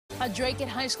A Dracut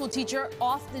High School teacher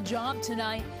off the job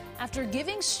tonight after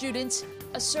giving students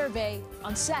a survey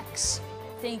on sex.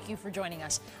 Thank you for joining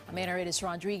us. I'm Anna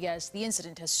Rodriguez. The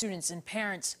incident has students and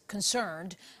parents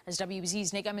concerned. As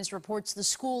WBZ's Nick Emmons reports, the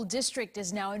school district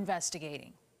is now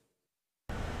investigating.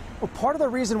 Well, part of the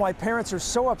reason why parents are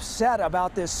so upset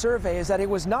about this survey is that it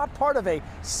was not part of a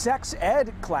sex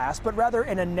ed class, but rather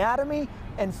an anatomy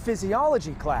and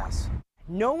physiology class.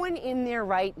 No one in their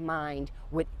right mind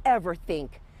would ever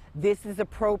think this is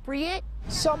appropriate.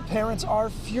 Some parents are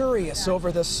furious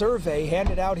over the survey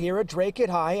handed out here at Dracut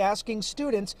High, asking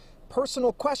students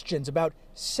personal questions about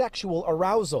sexual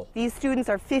arousal. These students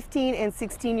are 15 and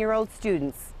 16-year-old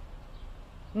students,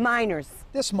 minors.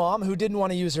 This mom, who didn't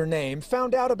want to use her name,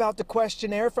 found out about the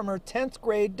questionnaire from her 10th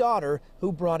grade daughter,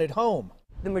 who brought it home.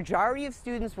 The majority of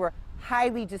students were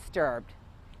highly disturbed,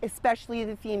 especially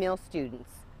the female students.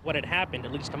 What had happened,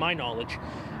 at least to my knowledge,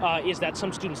 is that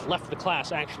some students left the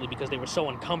class actually because they were so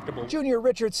uncomfortable. Junior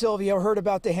Richard Silvio heard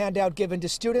about the handout given to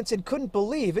students and couldn't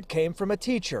believe it came from a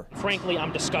teacher. Frankly,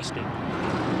 I'm disgusted.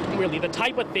 Really, the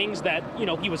type of things that,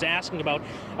 he was asking about,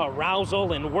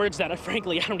 arousal and words that,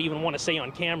 frankly, I don't even want to say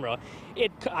on camera.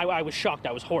 I was shocked.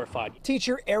 I was horrified.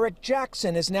 Teacher Eric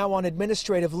Jackson is now on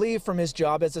administrative leave from his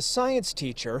job as a science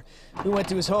teacher. We went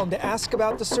to his home to ask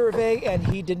about the survey, and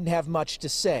he didn't have much to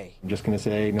say. I'm just going to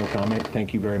say no comment.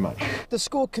 Thank you very much. The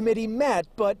school committee met,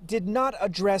 but did not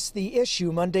address the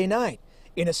issue Monday night.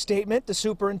 In a statement, the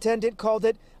superintendent called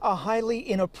it a highly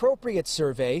inappropriate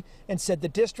survey and said the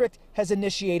district has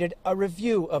initiated a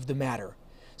review of the matter.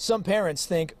 Some parents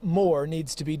think more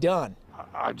needs to be done.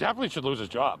 I definitely should lose his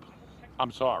job.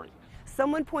 I'm sorry.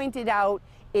 Someone pointed out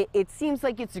it seems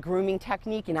like it's a grooming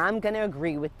technique, and I'm going to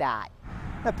agree with that.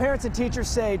 Now, parents and teachers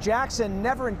say Jackson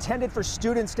never intended for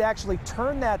students to actually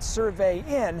turn that survey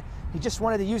in. He just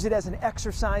wanted to use it as an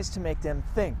exercise to make them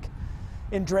think.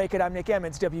 In Dracut, I'm Nick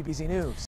Emmons, WBZ News.